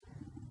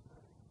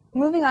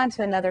Moving on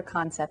to another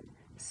concept,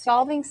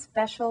 solving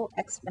special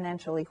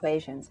exponential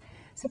equations.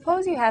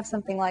 Suppose you have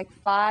something like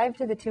 5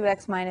 to the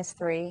 2x minus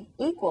 3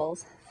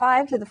 equals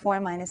 5 to the 4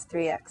 minus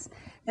 3x.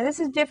 Now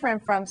this is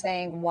different from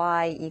saying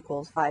y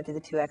equals 5 to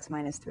the 2x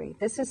minus 3.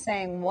 This is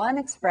saying one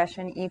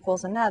expression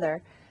equals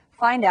another.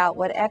 Find out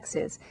what x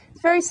is.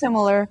 It's very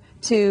similar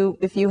to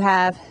if you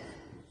have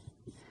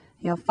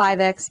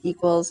 5x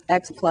equals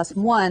x plus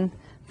 1,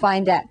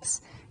 find x.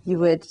 You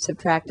would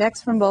subtract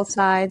x from both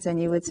sides and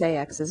you would say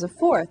x is a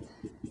fourth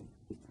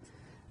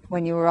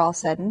when you were all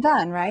said and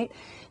done, right?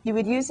 You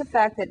would use the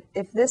fact that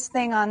if this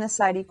thing on this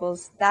side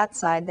equals that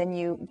side, then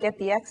you get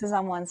the x's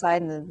on one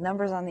side and the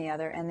numbers on the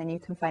other, and then you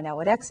can find out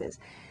what x is.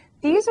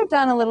 These are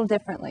done a little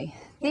differently.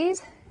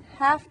 These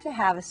have to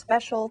have a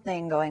special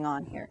thing going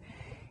on here.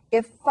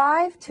 If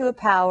 5 to a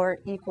power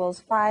equals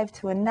 5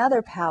 to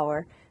another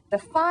power, the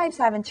 5's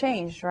haven't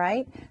changed,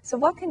 right? So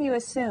what can you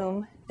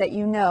assume that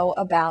you know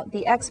about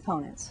the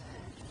exponents?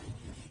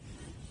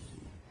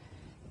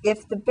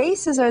 If the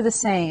bases are the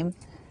same,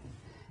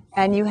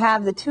 and you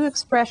have the two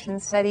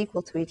expressions set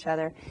equal to each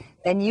other,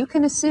 then you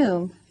can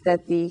assume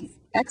that the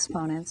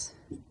exponents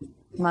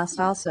must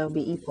also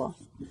be equal.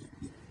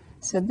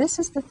 So this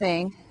is the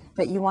thing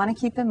that you want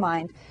to keep in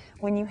mind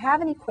when you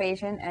have an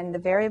equation and the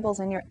variables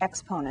in your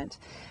exponent.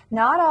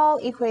 Not all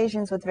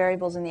equations with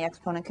variables in the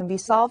exponent can be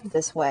solved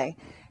this way.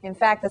 In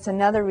fact, that's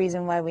another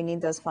reason why we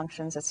need those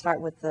functions that start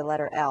with the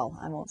letter L.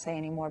 I won't say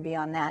any more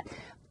beyond that.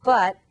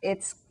 But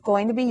it's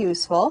going to be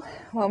useful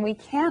when we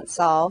can't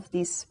solve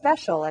these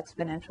special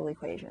exponential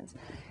equations.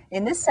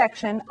 In this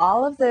section,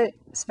 all of the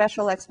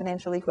special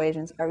exponential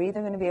equations are either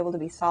going to be able to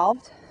be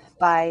solved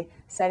by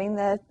setting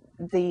the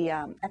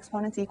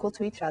exponents equal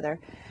to each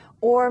other,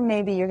 or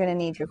maybe you're going to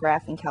need your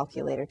graphing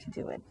calculator to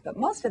do it. But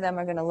most of them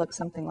are going to look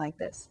something like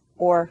this,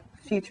 or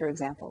future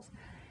examples.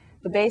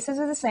 The bases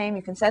are the same.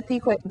 You can set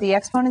the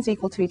exponents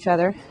equal to each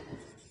other.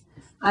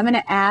 I'm going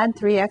to add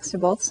 3x to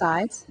both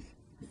sides,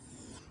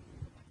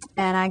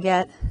 and I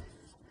get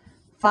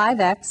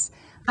 5x.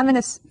 I'm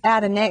going to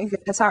add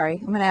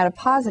a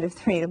positive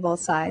 3 to both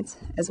sides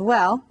as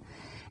well.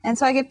 And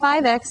so I get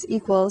 5x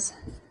equals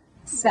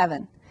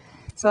 7.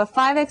 So if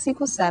 5x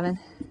equals 7,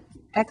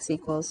 x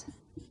equals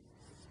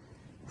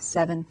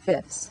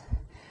 7/5.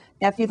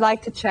 Now if you'd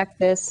like to check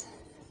this,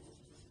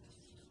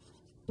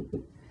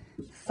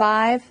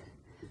 5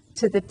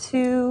 to the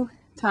 2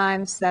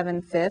 times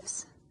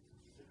 7/5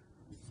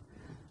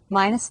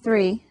 minus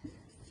 3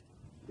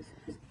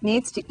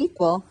 needs to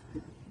equal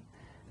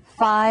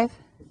 5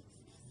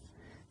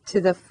 to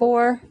the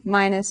 4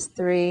 minus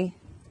 3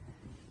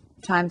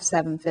 times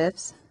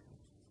 7/5.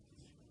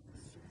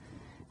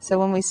 So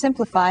when we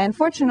simplify,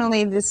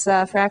 unfortunately this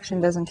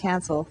fraction doesn't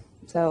cancel,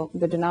 so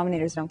the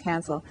denominators don't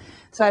cancel.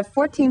 So I have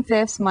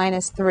 14/5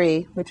 minus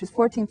 3, which is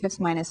 14/5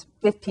 minus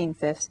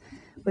 15/5,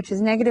 which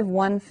is negative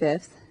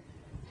 1/5.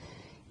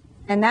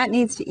 And that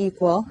needs to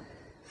equal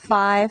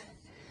 5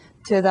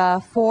 to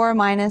the 4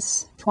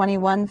 minus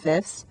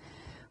 21/5.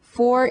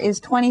 4 is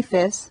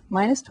 20/5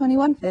 minus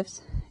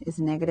 21/5 is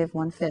negative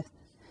 1/5.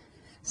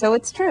 So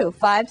it's true,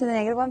 5 to the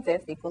negative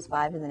 1/5 equals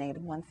 5 to the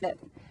negative 1/5.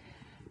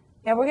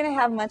 Now we're going to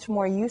have much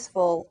more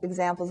useful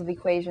examples of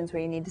equations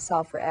where you need to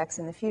solve for x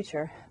in the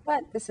future,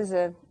 but this is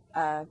a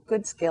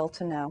good skill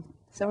to know.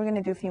 So we're going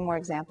to do a few more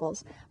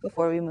examples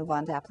before we move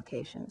on to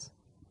applications.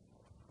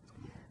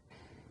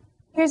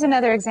 Here's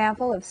another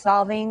example of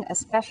solving a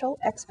special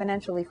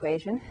exponential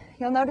equation.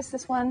 You'll notice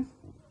this one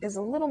is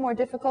a little more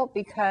difficult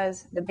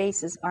because the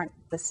bases aren't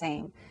the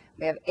same.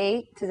 We have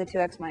 8 to the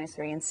 2x minus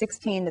 3 and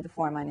 16 to the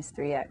 4 minus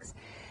 3x.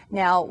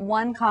 Now,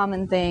 one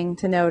common thing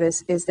to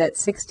notice is that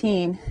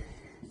 16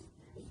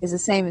 is the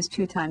same as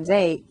 2 times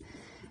 8,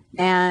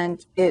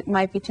 and it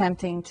might be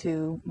tempting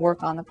to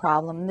work on the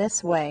problem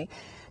this way.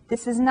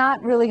 This is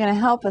not really going to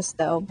help us,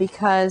 though,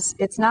 because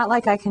it's not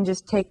like I can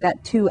just take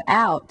that 2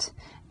 out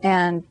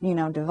and,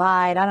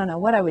 divide. I don't know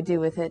what I would do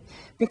with it,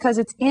 because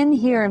it's in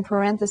here in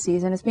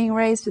parentheses, and it's being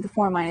raised to the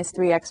 4 minus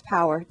 3x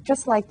power,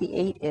 just like the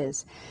 8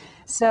 is.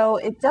 So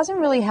it doesn't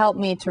really help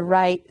me to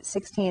write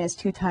 16 as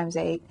 2 times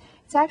 8.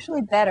 It's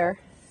actually better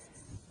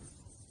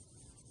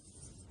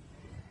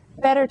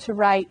to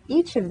write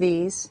each of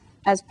these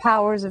as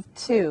powers of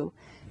 2,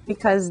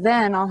 because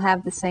then I'll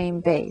have the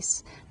same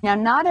base. Now,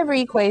 not every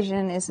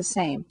equation is the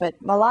same, but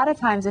a lot of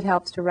times it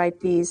helps to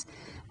write these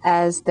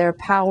as their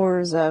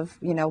powers of,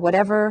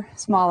 whatever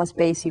smallest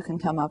base you can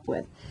come up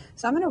with.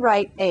 So I'm going to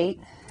write 8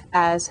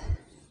 as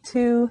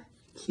 2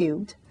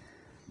 cubed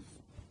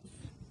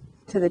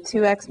to the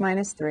 2x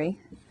minus 3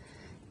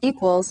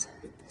 equals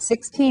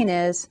 16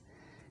 is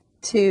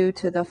 2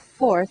 to the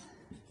 4th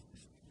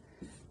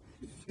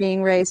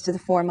being raised to the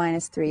 4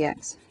 minus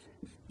 3x.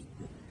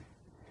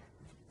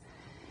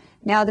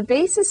 Now the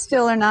bases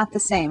still are not the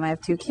same. I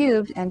have 2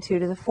 cubed and 2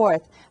 to the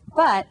 4th,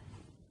 but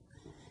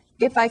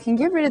if I can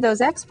get rid of those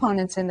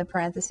exponents in the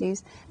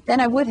parentheses, then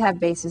I would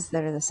have bases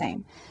that are the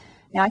same.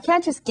 Now I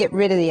can't just get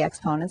rid of the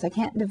exponents. I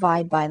can't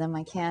divide by them.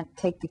 I can't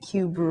take the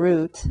cube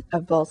root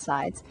of both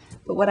sides.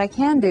 But what I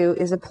can do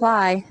is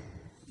apply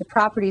the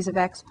properties of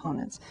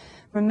exponents.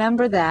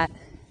 Remember that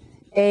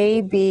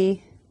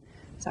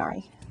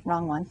sorry,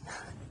 wrong one.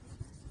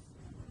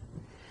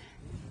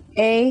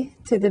 A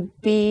to the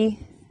b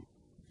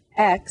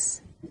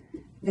x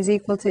is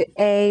equal to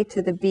a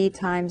to the b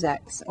times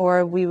x,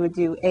 or we would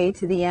do a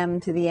to the m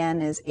to the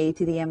n is a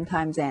to the m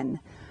times n.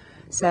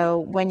 So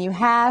when you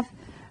have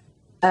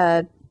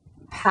a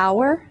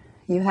power,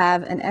 you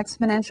have an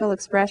exponential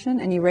expression,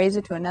 and you raise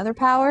it to another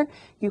power,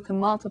 you can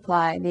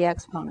multiply the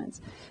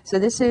exponents. So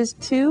this is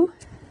 2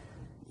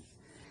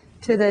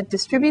 to the,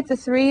 distribute the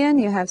 3 in,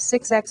 you have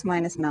 6x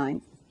minus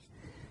 9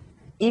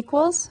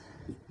 equals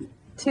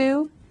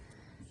 2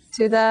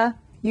 to the,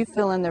 you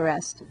fill in the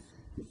rest,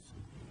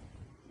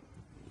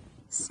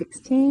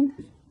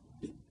 16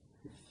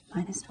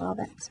 minus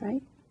 12x,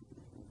 right?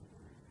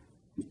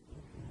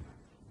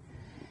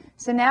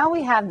 So now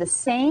we have the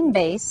same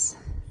base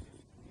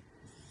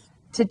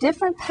to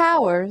different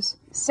powers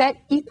set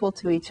equal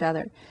to each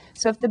other.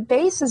 So if the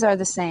bases are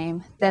the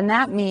same, then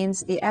that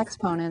means the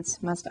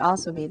exponents must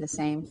also be the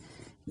same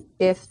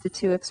if the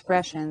two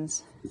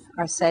expressions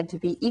are said to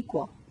be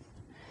equal.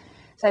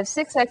 So I have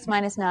 6x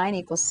minus 9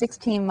 equals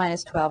 16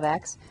 minus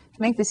 12x.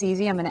 To make this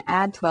easy, I'm going to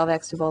add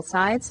 12x to both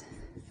sides,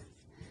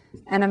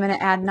 and I'm going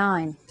to add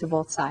 9 to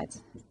both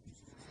sides.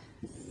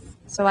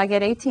 So I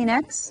get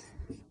 18x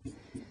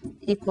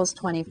equals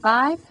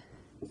 25.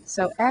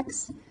 So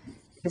x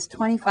is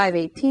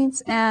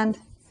 25/18, and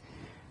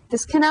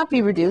this cannot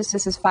be reduced.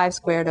 This is 5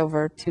 squared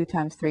over 2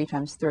 times 3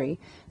 times 3.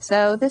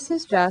 So this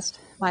is just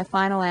my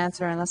final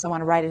answer, unless I want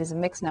to write it as a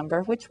mixed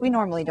number, which we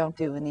normally don't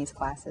do in these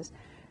classes.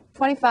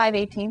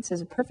 25/18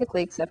 is a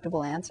perfectly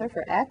acceptable answer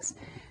for x.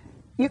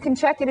 You can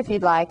check it if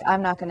you'd like.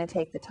 I'm not going to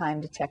take the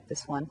time to check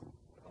this one.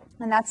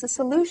 And that's the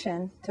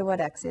solution to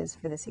what x is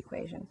for this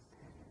equation.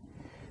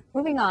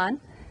 Moving on,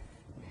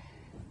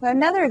 we have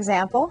another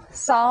example.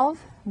 Solve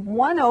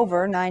 1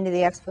 over 9 to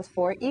the x plus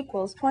 4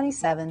 equals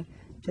 27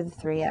 to the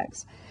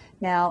 3x.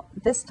 Now,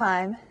 this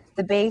time,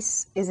 the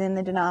base is in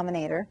the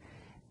denominator.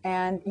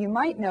 And you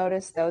might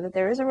notice, though, that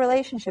there is a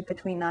relationship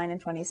between 9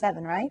 and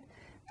 27, right?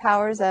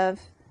 Powers of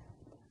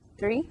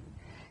 3.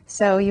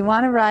 So you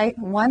want to write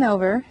 1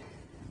 over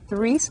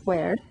 3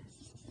 squared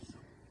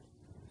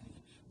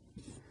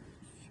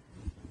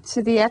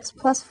to the x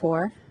plus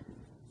 4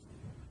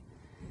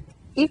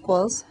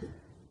 equals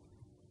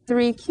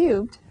 3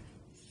 cubed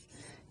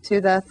to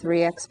the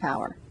 3x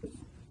power.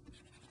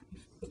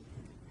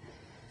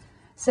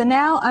 So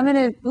now I'm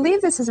going to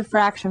leave this as a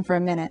fraction for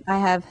a minute. I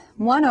have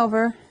 1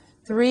 over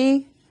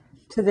 3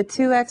 to the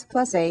 2x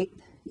plus 8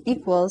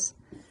 equals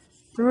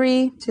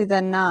 3 to the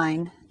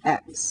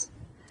 9x.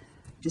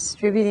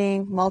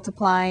 Distributing,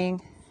 multiplying.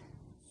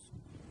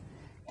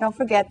 Don't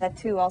forget that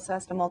 2 also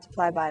has to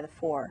multiply by the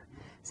 4.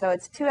 So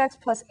it's 2x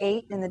plus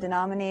 8 in the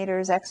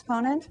denominator's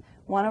exponent.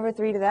 1 over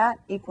 3 to that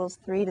equals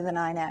 3 to the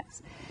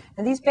 9x.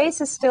 And these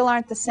bases still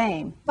aren't the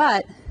same,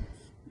 but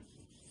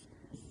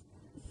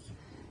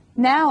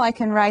now I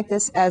can write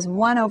this as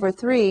 1 over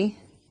 3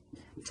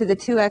 to the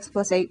 2x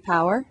plus 8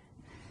 power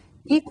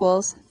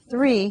equals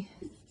 3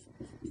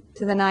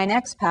 to the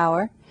 9x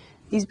power.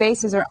 These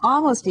bases are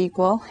almost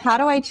equal. How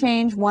do I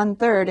change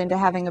 1/3 into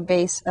having a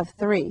base of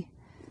 3?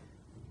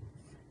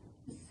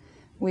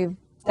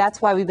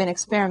 That's why we've been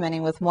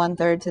experimenting with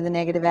 1/3 to the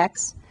negative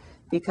x,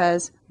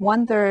 because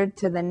 1/3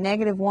 to the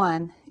negative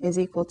 1 is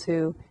equal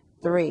to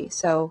 3.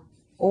 So,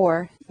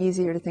 or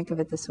easier to think of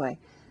it this way,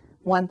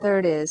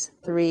 1/3 is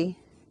 3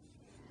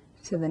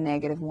 to the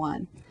negative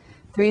 1.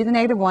 3 to the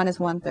negative 1 is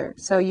 1/3.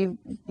 So you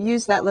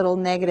use that little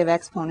negative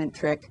exponent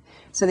trick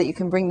so that you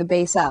can bring the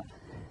base up.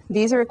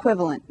 These are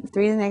equivalent,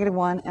 3 to the negative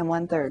 1 and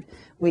 1/3.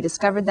 We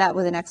discovered that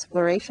with an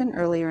exploration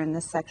earlier in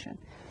this section.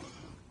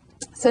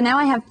 So now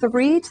I have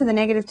 3 to the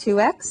negative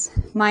 2x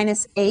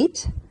minus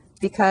 8,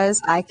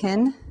 because I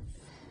can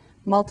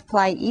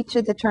multiply each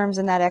of the terms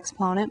in that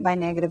exponent by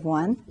negative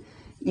 1,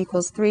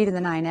 equals 3 to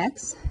the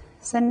 9x.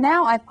 So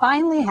now I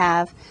finally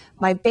have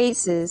my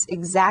bases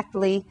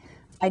exactly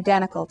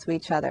identical to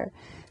each other.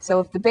 So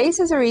if the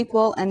bases are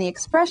equal and the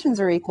expressions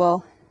are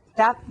equal,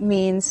 that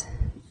means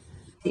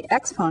the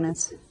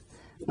exponents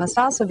must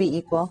also be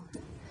equal.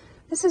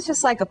 This is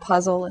just like a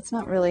puzzle. It's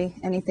not really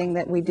anything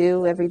that we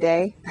do every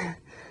day.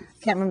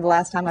 Can't remember the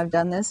last time I've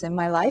done this in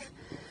my life,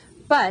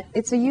 but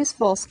it's a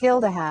useful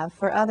skill to have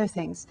for other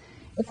things.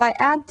 If I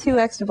add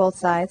 2x to both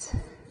sides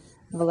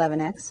of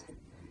 11x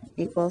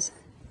equals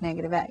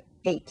negative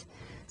 8.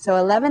 So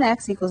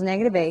 11x equals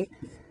negative 8.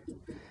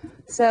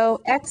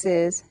 So x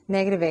is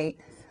negative 8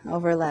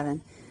 over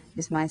 11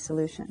 is my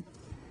solution.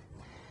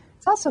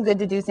 It's also good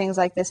to do things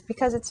like this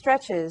because it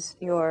stretches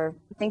your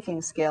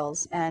thinking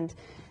skills, and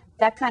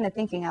that kind of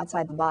thinking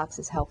outside the box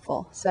is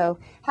helpful. So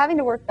having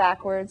to work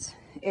backwards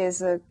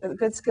is a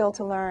good skill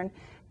to learn.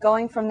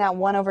 Going from that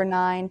 1 over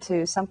 9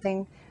 to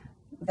something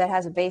that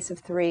has a base of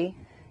 3.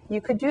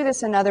 You could do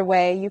this another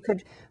way. You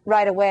could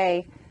right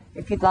away,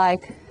 if you'd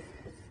like,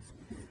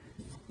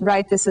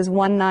 write this as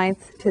 1/9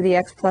 to the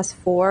x plus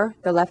 4,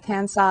 the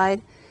left-hand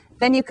side.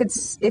 Then you could,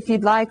 if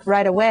you'd like,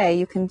 right away,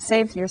 you can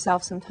save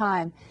yourself some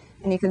time.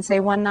 And you can say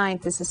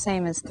 1/9 is the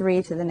same as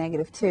 3 to the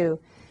negative 2.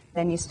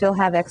 then you still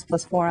have x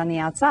plus 4 on the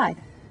outside.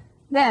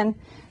 Then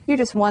you're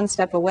just one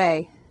step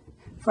away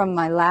from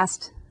my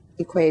last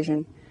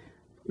equation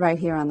right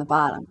here on the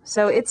bottom.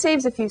 So it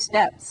saves a few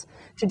steps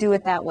to do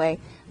it that way,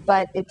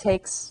 but it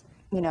takes,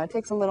 it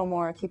takes a little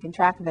more keeping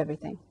track of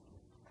everything.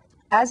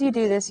 As you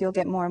do this, you'll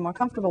get more and more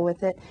comfortable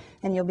with it,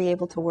 and you'll be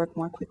able to work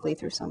more quickly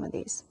through some of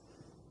these.